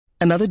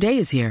Another day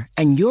is here,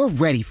 and you're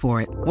ready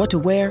for it. What to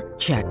wear?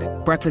 Check.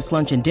 Breakfast,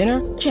 lunch, and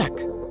dinner? Check.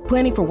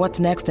 Planning for what's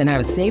next and how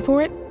to save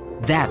for it?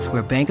 That's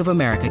where Bank of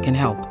America can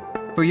help.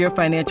 For your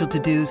financial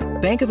to-dos,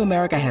 Bank of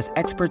America has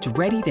experts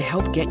ready to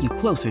help get you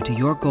closer to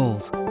your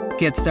goals.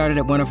 Get started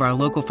at one of our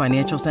local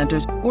financial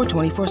centers or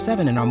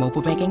 24/7 in our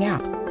mobile banking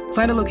app.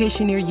 Find a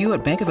location near you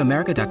at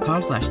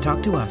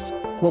bankofamerica.com/talktous.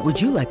 What would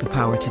you like the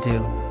power to do?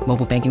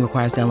 Mobile banking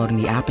requires downloading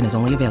the app and is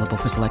only available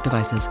for select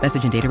devices.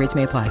 Message and data rates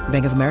may apply.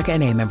 Bank of America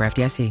N.A., member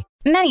FDIC.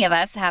 Many of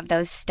us have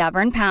those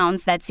stubborn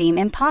pounds that seem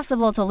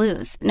impossible to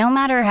lose, no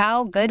matter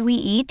how good we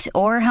eat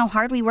or how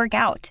hard we work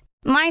out.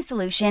 My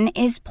solution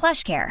is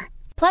PlushCare.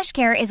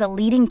 PlushCare is a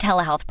leading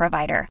telehealth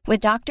provider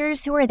with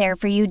doctors who are there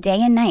for you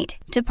day and night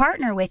to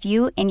partner with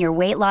you in your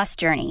weight loss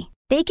journey.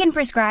 They can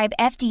prescribe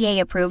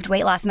FDA-approved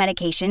weight loss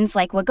medications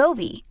like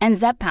Wegovy and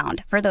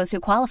Zepbound for those who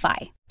qualify.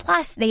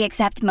 Plus, they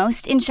accept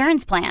most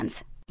insurance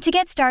plans. To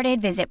get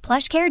started, visit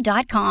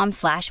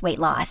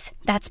plushcare.com/weightloss.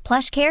 That's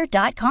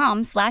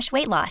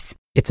plushcare.com/weightloss.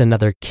 It's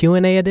another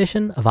Q&A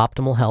edition of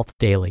Optimal Health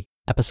Daily,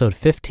 episode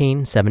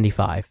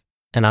 1575,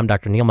 and I'm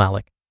Dr. Neil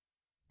Malik.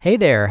 Hey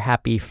there,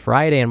 happy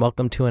Friday, and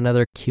welcome to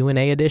another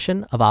Q&A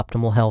edition of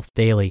Optimal Health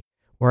Daily,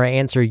 where I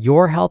answer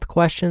your health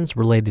questions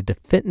related to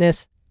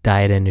fitness,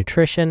 diet and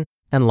nutrition,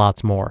 and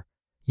lots more.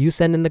 You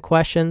send in the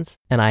questions,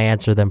 and I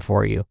answer them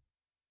for you.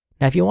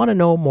 Now, if you want to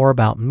know more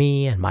about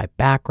me and my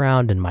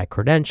background and my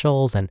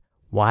credentials and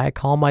why I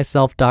call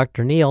myself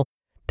Dr. Neil,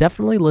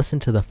 definitely listen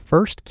to the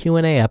first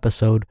Q&A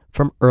episode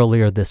from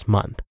earlier this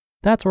month.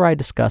 That's where I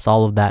discuss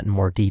all of that in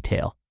more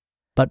detail.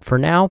 But for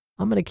now,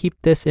 I'm going to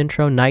keep this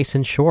intro nice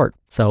and short.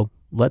 So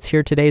let's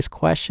hear today's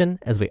question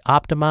as we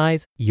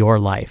optimize your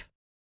life.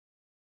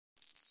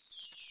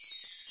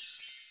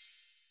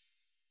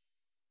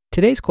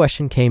 Today's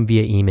question came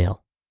via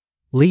email.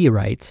 Lee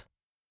writes,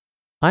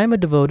 I am a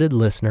devoted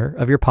listener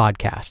of your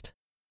podcast.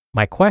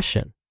 My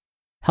question: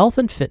 health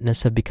and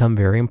fitness have become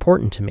very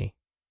important to me.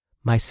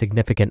 My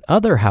significant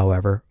other,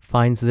 however,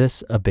 finds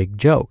this a big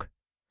joke.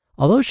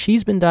 Although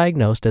she's been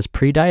diagnosed as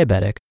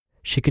pre-diabetic,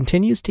 she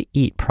continues to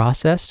eat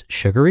processed,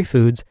 sugary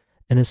foods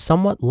and is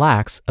somewhat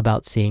lax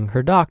about seeing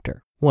her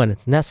doctor when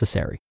it's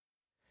necessary.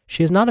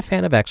 She is not a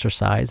fan of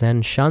exercise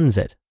and shuns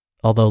it,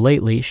 although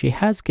lately she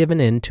has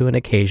given in to an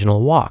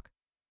occasional walk.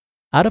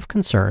 Out of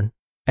concern,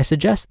 I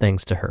suggest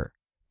things to her,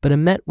 but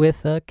am met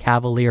with a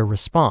cavalier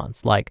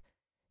response like,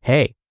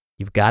 hey,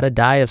 you've got to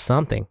die of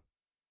something.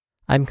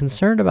 I'm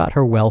concerned about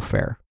her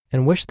welfare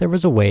and wish there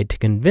was a way to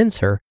convince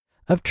her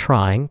of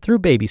trying, through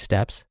baby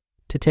steps,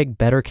 to take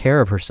better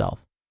care of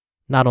herself.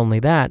 Not only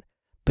that,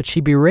 but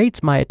she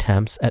berates my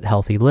attempts at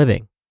healthy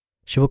living.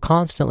 She will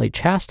constantly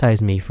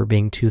chastise me for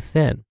being too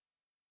thin.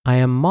 I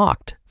am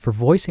mocked for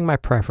voicing my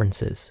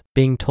preferences,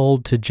 being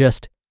told to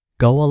just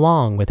go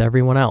along with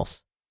everyone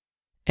else.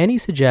 Any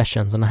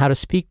suggestions on how to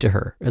speak to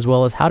her, as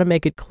well as how to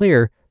make it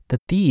clear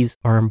that these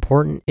are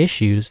important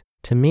issues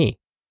to me?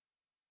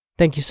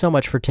 Thank you so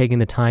much for taking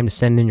the time to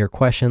send in your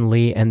question,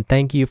 Lee, and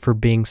thank you for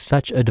being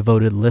such a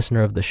devoted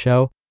listener of the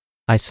show.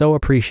 I so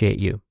appreciate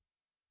you.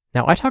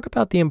 Now, I talk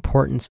about the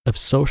importance of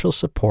social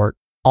support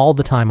all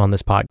the time on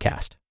this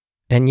podcast.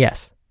 And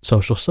yes,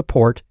 social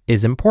support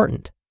is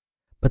important,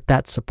 but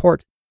that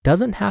support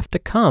doesn't have to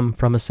come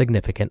from a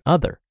significant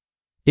other.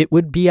 It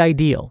would be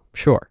ideal,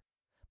 sure,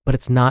 but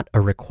it's not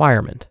a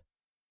requirement.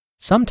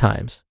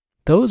 Sometimes,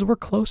 those we're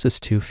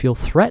closest to feel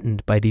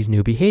threatened by these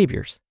new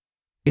behaviors.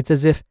 It's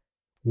as if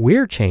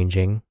we're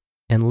changing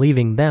and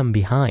leaving them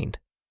behind.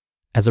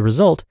 As a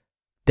result,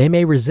 they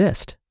may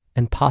resist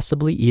and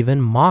possibly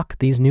even mock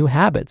these new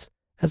habits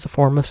as a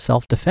form of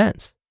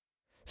self-defense.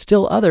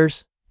 Still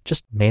others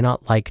just may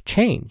not like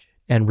change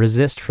and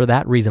resist for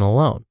that reason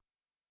alone.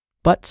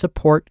 But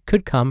support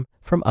could come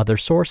from other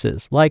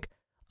sources, like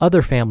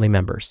other family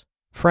members,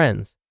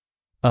 friends,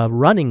 a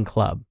running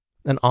club,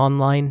 an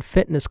online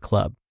fitness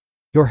club,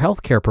 your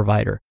healthcare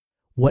provider,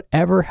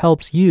 whatever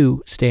helps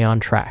you stay on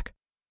track.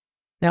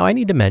 Now, I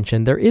need to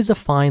mention there is a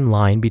fine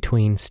line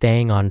between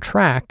staying on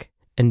track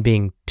and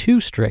being too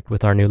strict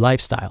with our new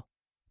lifestyle.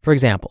 For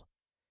example,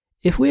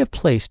 if we have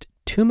placed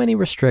too many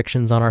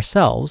restrictions on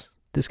ourselves,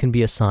 this can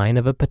be a sign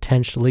of a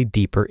potentially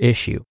deeper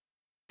issue.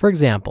 For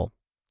example,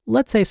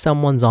 let's say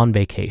someone's on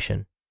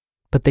vacation,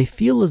 but they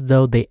feel as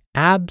though they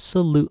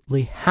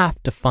absolutely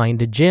have to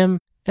find a gym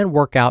and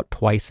work out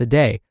twice a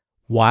day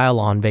while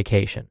on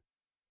vacation.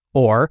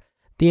 Or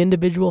the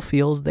individual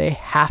feels they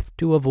have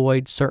to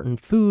avoid certain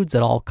foods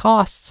at all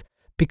costs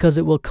because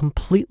it will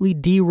completely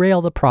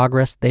derail the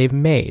progress they've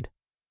made.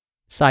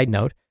 Side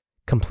note,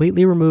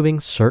 completely removing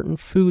certain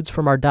foods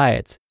from our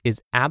diets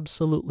is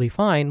absolutely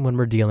fine when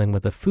we're dealing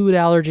with a food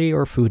allergy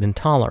or food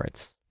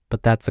intolerance,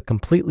 but that's a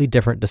completely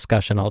different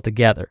discussion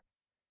altogether.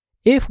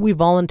 If we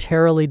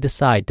voluntarily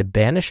decide to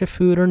banish a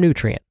food or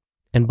nutrient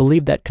and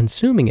believe that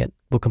consuming it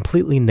will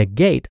completely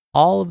negate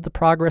all of the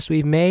progress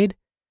we've made,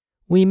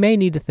 we may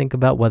need to think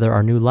about whether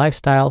our new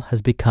lifestyle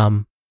has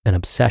become an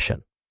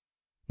obsession.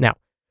 Now,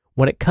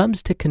 when it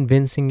comes to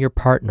convincing your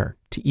partner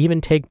to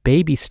even take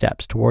baby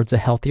steps towards a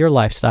healthier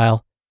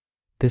lifestyle,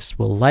 this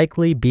will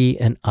likely be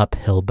an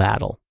uphill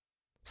battle.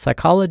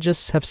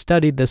 Psychologists have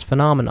studied this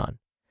phenomenon,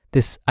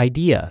 this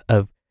idea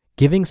of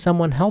giving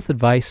someone health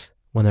advice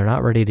when they're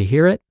not ready to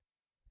hear it,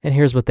 and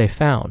here's what they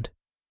found.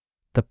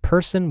 The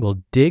person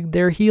will dig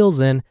their heels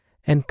in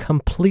and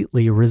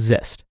completely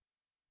resist.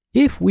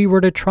 If we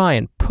were to try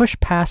and push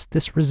past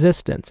this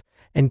resistance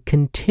and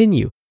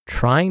continue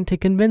trying to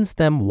convince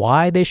them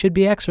why they should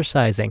be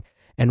exercising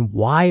and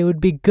why it would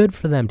be good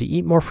for them to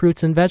eat more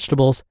fruits and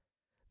vegetables,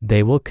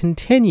 they will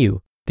continue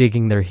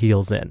digging their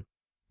heels in.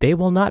 They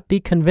will not be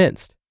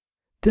convinced.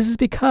 This is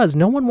because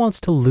no one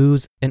wants to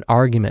lose an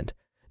argument.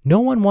 No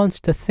one wants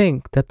to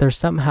think that they're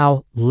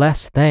somehow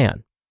less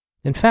than.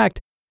 In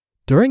fact,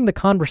 during the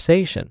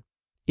conversation,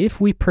 if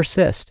we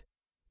persist,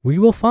 we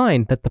will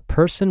find that the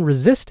person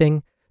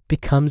resisting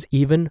becomes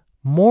even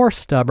more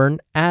stubborn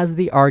as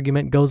the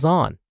argument goes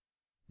on.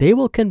 They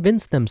will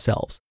convince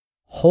themselves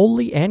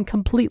wholly and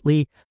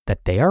completely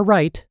that they are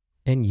right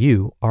and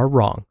you are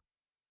wrong.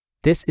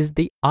 This is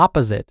the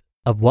opposite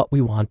of what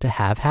we want to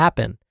have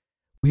happen.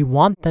 We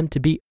want them to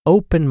be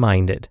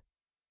open-minded.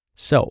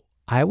 So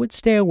I would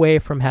stay away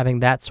from having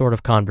that sort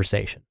of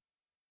conversation.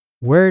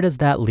 Where does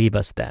that leave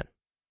us then?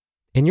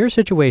 In your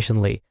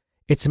situation, Lee,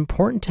 it's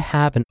important to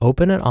have an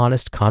open and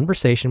honest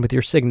conversation with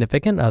your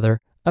significant other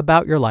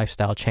about your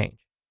lifestyle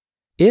change.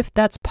 If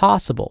that's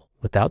possible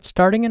without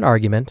starting an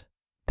argument,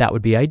 that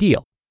would be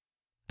ideal.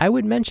 I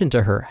would mention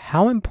to her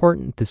how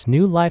important this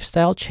new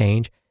lifestyle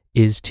change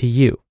is to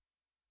you.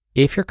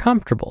 If you're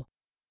comfortable,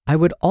 I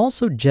would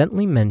also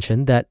gently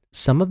mention that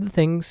some of the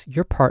things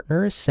your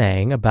partner is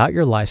saying about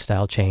your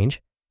lifestyle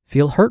change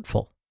feel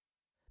hurtful.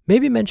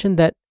 Maybe mention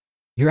that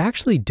you're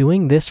actually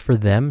doing this for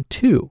them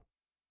too.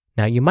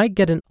 Now, you might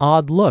get an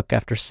odd look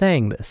after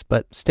saying this,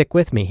 but stick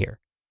with me here.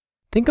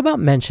 Think about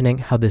mentioning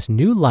how this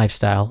new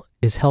lifestyle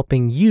is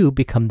helping you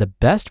become the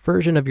best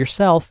version of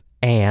yourself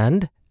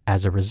and,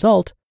 as a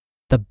result,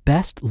 the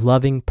best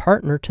loving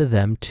partner to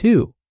them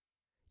too.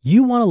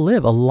 You want to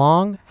live a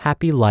long,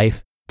 happy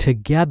life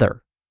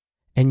together,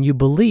 and you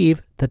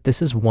believe that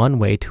this is one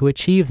way to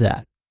achieve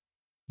that.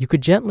 You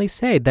could gently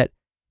say that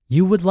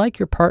you would like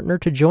your partner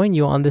to join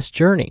you on this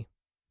journey.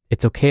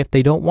 It's okay if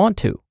they don't want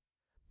to,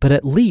 but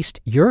at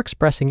least you're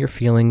expressing your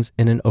feelings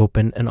in an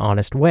open and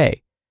honest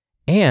way,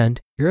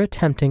 and you're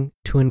attempting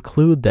to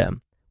include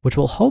them, which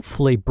will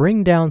hopefully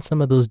bring down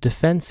some of those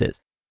defenses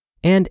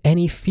and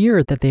any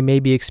fear that they may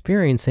be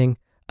experiencing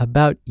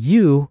about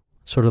you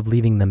sort of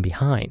leaving them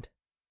behind.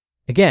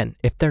 Again,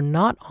 if they're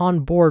not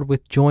on board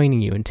with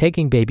joining you and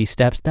taking baby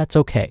steps, that's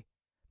okay.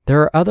 There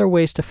are other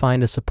ways to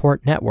find a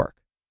support network.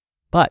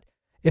 But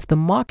if the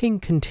mocking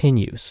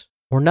continues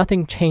or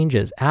nothing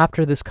changes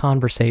after this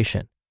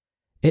conversation,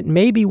 it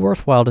may be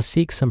worthwhile to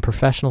seek some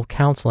professional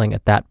counseling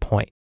at that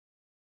point.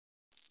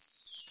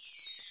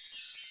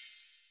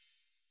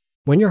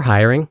 When you're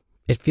hiring,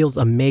 it feels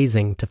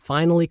amazing to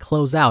finally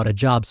close out a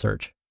job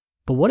search.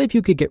 But what if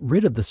you could get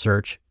rid of the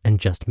search and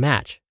just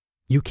match?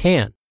 You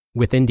can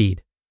with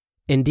Indeed.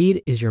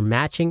 Indeed is your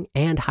matching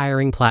and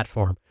hiring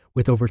platform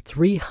with over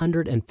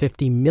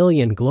 350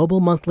 million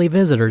global monthly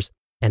visitors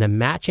and a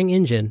matching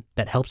engine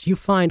that helps you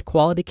find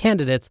quality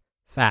candidates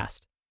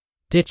fast.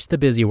 Ditch the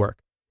busy work.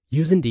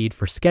 Use Indeed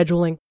for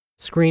scheduling,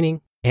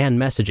 screening, and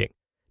messaging.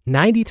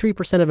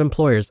 93% of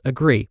employers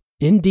agree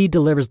Indeed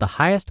delivers the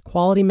highest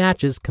quality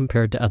matches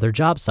compared to other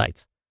job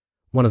sites.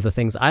 One of the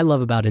things I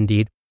love about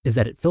Indeed is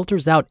that it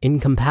filters out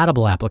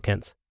incompatible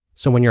applicants.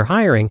 So when you're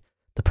hiring,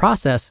 the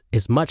process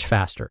is much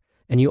faster,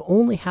 and you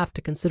only have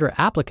to consider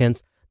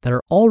applicants that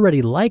are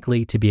already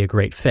likely to be a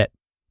great fit.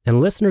 And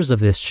listeners of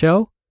this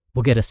show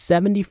will get a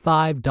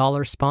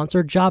 $75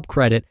 sponsored job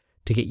credit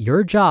to get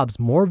your jobs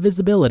more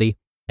visibility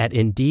at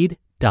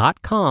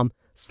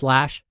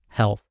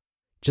Indeed.com/health.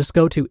 Just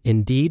go to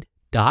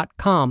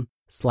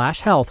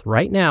Indeed.com/health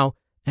right now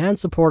and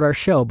support our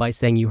show by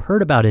saying you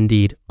heard about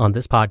Indeed on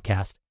this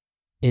podcast.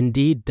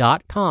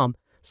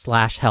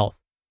 Indeed.com/health.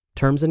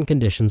 Terms and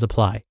conditions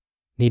apply.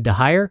 Need to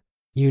hire?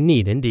 You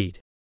need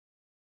Indeed.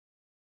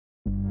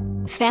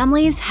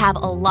 Families have a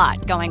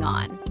lot going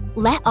on.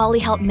 Let Ollie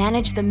help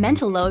manage the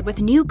mental load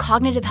with new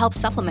cognitive help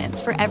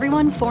supplements for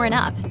everyone 4 and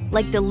up,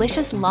 like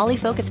delicious Lolly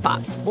Focus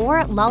Pops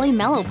or Lolly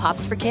Mellow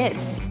Pops for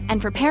kids.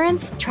 And for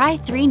parents, try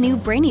 3 new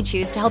Brainy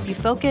Chews to help you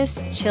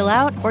focus, chill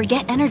out, or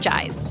get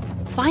energized.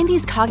 Find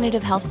these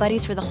cognitive health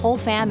buddies for the whole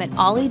fam at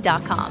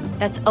ollie.com.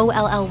 That's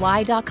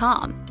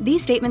OLLY.com.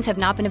 These statements have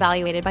not been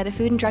evaluated by the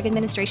Food and Drug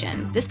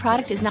Administration. This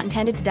product is not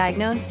intended to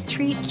diagnose,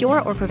 treat,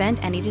 cure, or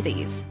prevent any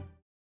disease.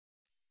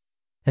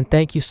 And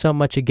thank you so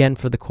much again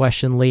for the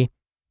question, Lee.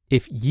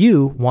 If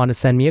you want to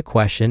send me a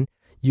question,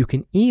 you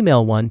can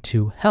email one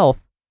to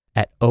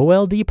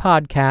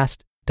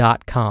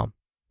health@oldpodcast.com.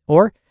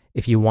 Or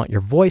if you want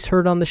your voice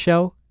heard on the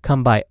show,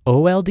 come by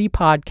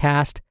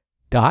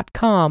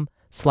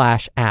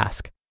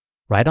oldpodcast.com/ask.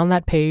 Right on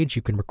that page,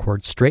 you can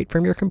record straight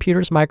from your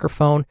computer's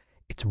microphone.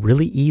 It's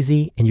really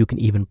easy, and you can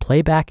even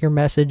play back your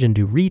message and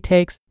do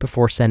retakes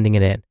before sending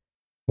it in.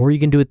 Or you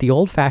can do it the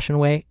old-fashioned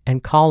way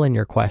and call in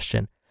your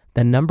question.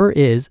 The number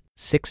is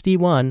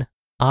 61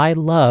 I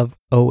love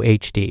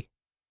OHD.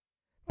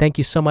 Thank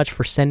you so much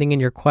for sending in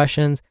your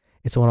questions.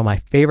 It's one of my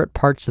favorite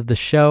parts of the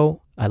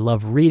show. I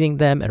love reading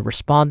them and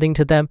responding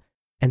to them.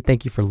 And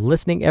thank you for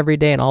listening every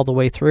day and all the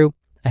way through.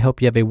 I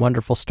hope you have a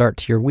wonderful start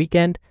to your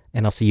weekend,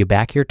 and I'll see you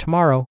back here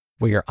tomorrow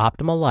where your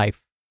optimal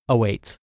life awaits.